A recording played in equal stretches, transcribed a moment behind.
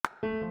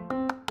Hello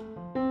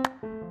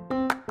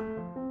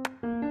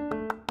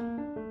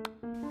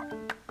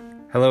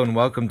and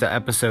welcome to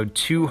episode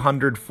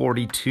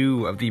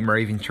 242 of the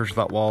Moravian Church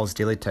Without Walls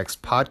Daily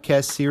Text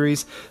podcast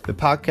series, the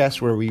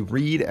podcast where we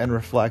read and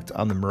reflect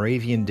on the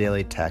Moravian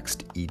Daily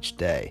Text each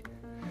day.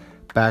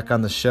 Back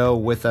on the show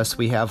with us,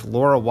 we have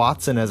Laura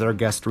Watson as our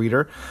guest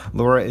reader.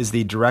 Laura is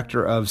the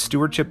Director of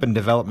Stewardship and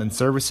Development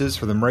Services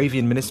for the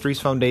Moravian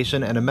Ministries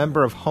Foundation and a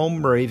member of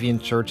Home Moravian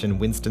Church in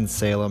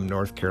Winston-Salem,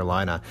 North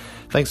Carolina.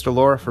 Thanks to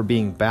Laura for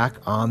being back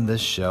on the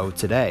show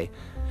today.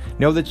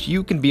 Know that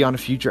you can be on a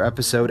future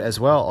episode as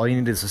well. All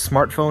you need is a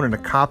smartphone and a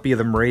copy of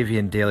the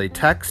Moravian Daily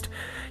Text.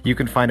 You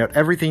can find out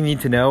everything you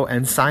need to know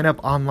and sign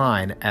up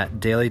online at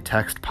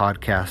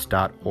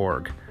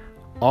dailytextpodcast.org.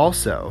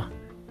 Also,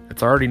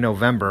 it's already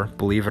November,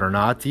 believe it or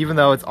not. Even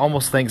though it's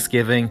almost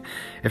Thanksgiving,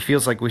 it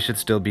feels like we should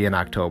still be in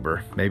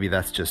October. Maybe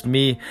that's just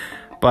me.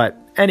 But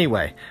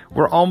anyway,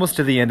 we're almost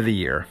to the end of the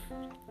year.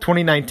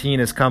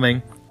 2019 is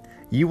coming.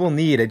 You will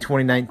need a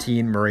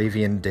 2019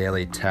 Moravian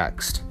Daily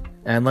Text.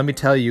 And let me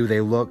tell you,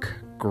 they look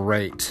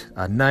great.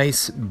 A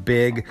nice,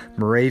 big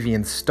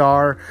Moravian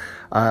star,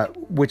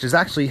 which is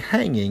actually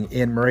hanging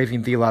in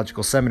Moravian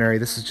Theological Seminary.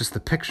 This is just the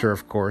picture,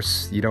 of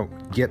course. You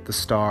don't get the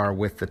star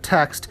with the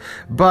text,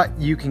 but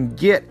you can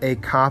get a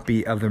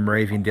copy of the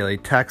Moravian Daily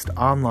Text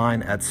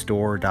online at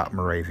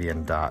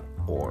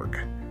store.moravian.org.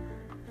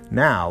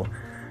 Now,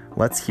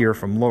 let's hear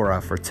from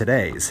Laura for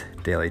today's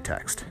Daily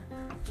Text.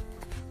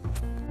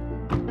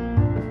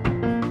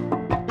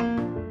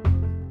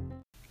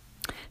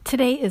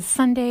 Today is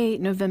Sunday,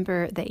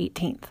 November the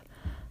 18th.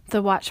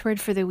 The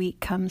watchword for the week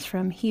comes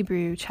from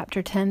Hebrew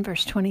chapter 10,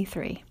 verse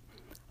 23.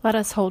 Let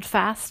us hold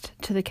fast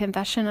to the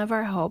confession of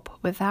our hope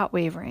without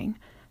wavering,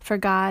 for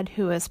God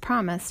who has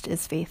promised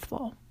is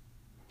faithful.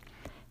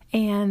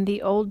 And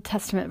the Old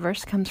Testament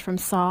verse comes from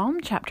Psalm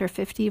chapter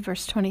 50,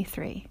 verse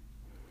 23.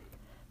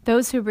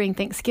 Those who bring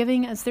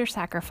thanksgiving as their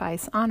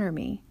sacrifice honor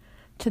me.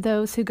 To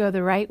those who go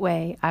the right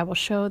way, I will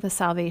show the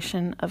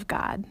salvation of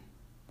God.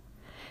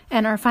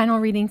 And our final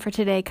reading for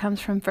today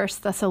comes from 1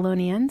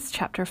 Thessalonians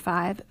chapter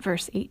 5,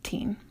 verse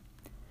 18.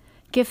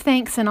 Give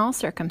thanks in all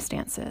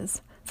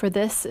circumstances, for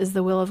this is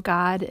the will of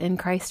God in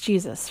Christ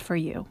Jesus for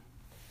you.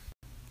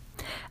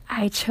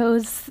 I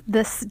chose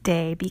this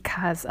day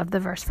because of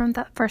the verse from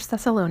 1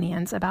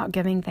 Thessalonians about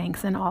giving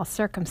thanks in all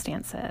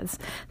circumstances.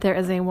 There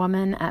is a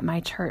woman at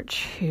my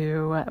church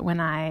who, when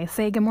I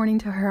say good morning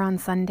to her on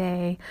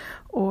Sunday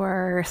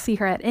or see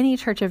her at any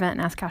church event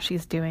and ask how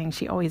she's doing,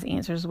 she always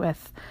answers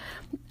with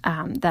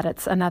that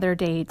it's another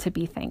day to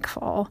be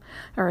thankful,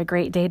 or a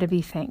great day to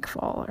be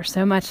thankful, or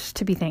so much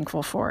to be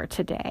thankful for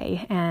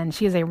today. And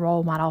she is a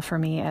role model for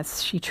me,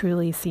 as she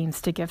truly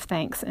seems to give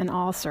thanks in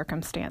all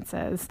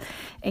circumstances.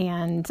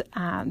 And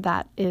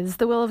that is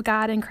the will of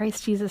God in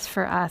Christ Jesus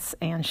for us,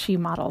 and she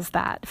models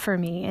that for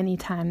me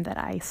anytime that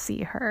I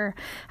see her.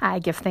 I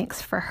give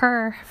thanks for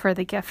her, for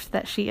the gift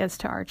that she is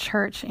to our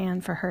church,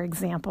 and for her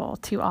example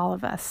to all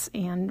of us.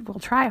 And we'll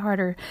try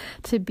harder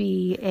to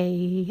be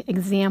an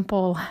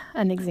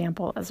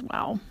example as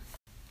well.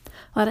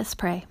 Let us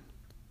pray.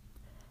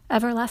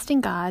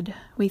 Everlasting God,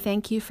 we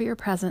thank you for your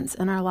presence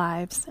in our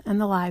lives and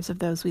the lives of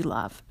those we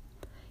love.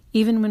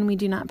 Even when we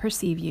do not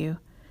perceive you,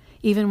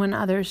 even when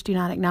others do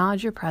not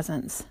acknowledge your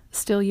presence,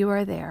 still you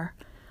are there,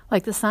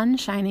 like the sun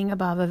shining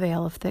above a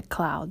veil of thick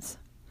clouds.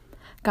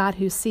 God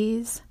who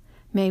sees,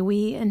 may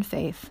we in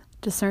faith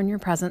discern your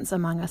presence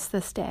among us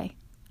this day.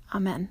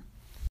 Amen.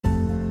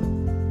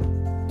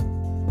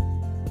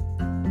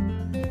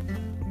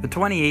 The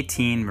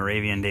 2018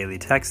 Moravian Daily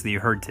Text that you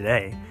heard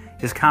today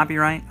is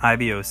copyright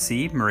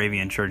IBOC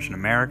Moravian Church in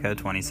America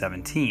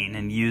 2017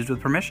 and used with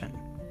permission.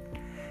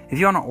 If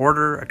you want to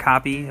order a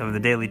copy of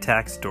the Daily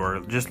Text or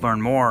just learn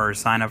more or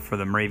sign up for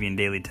the Moravian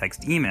Daily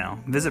Text email,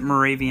 visit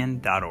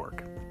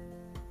moravian.org.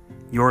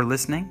 You're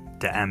listening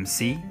to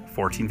MC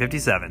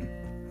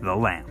 1457, The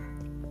Lamb.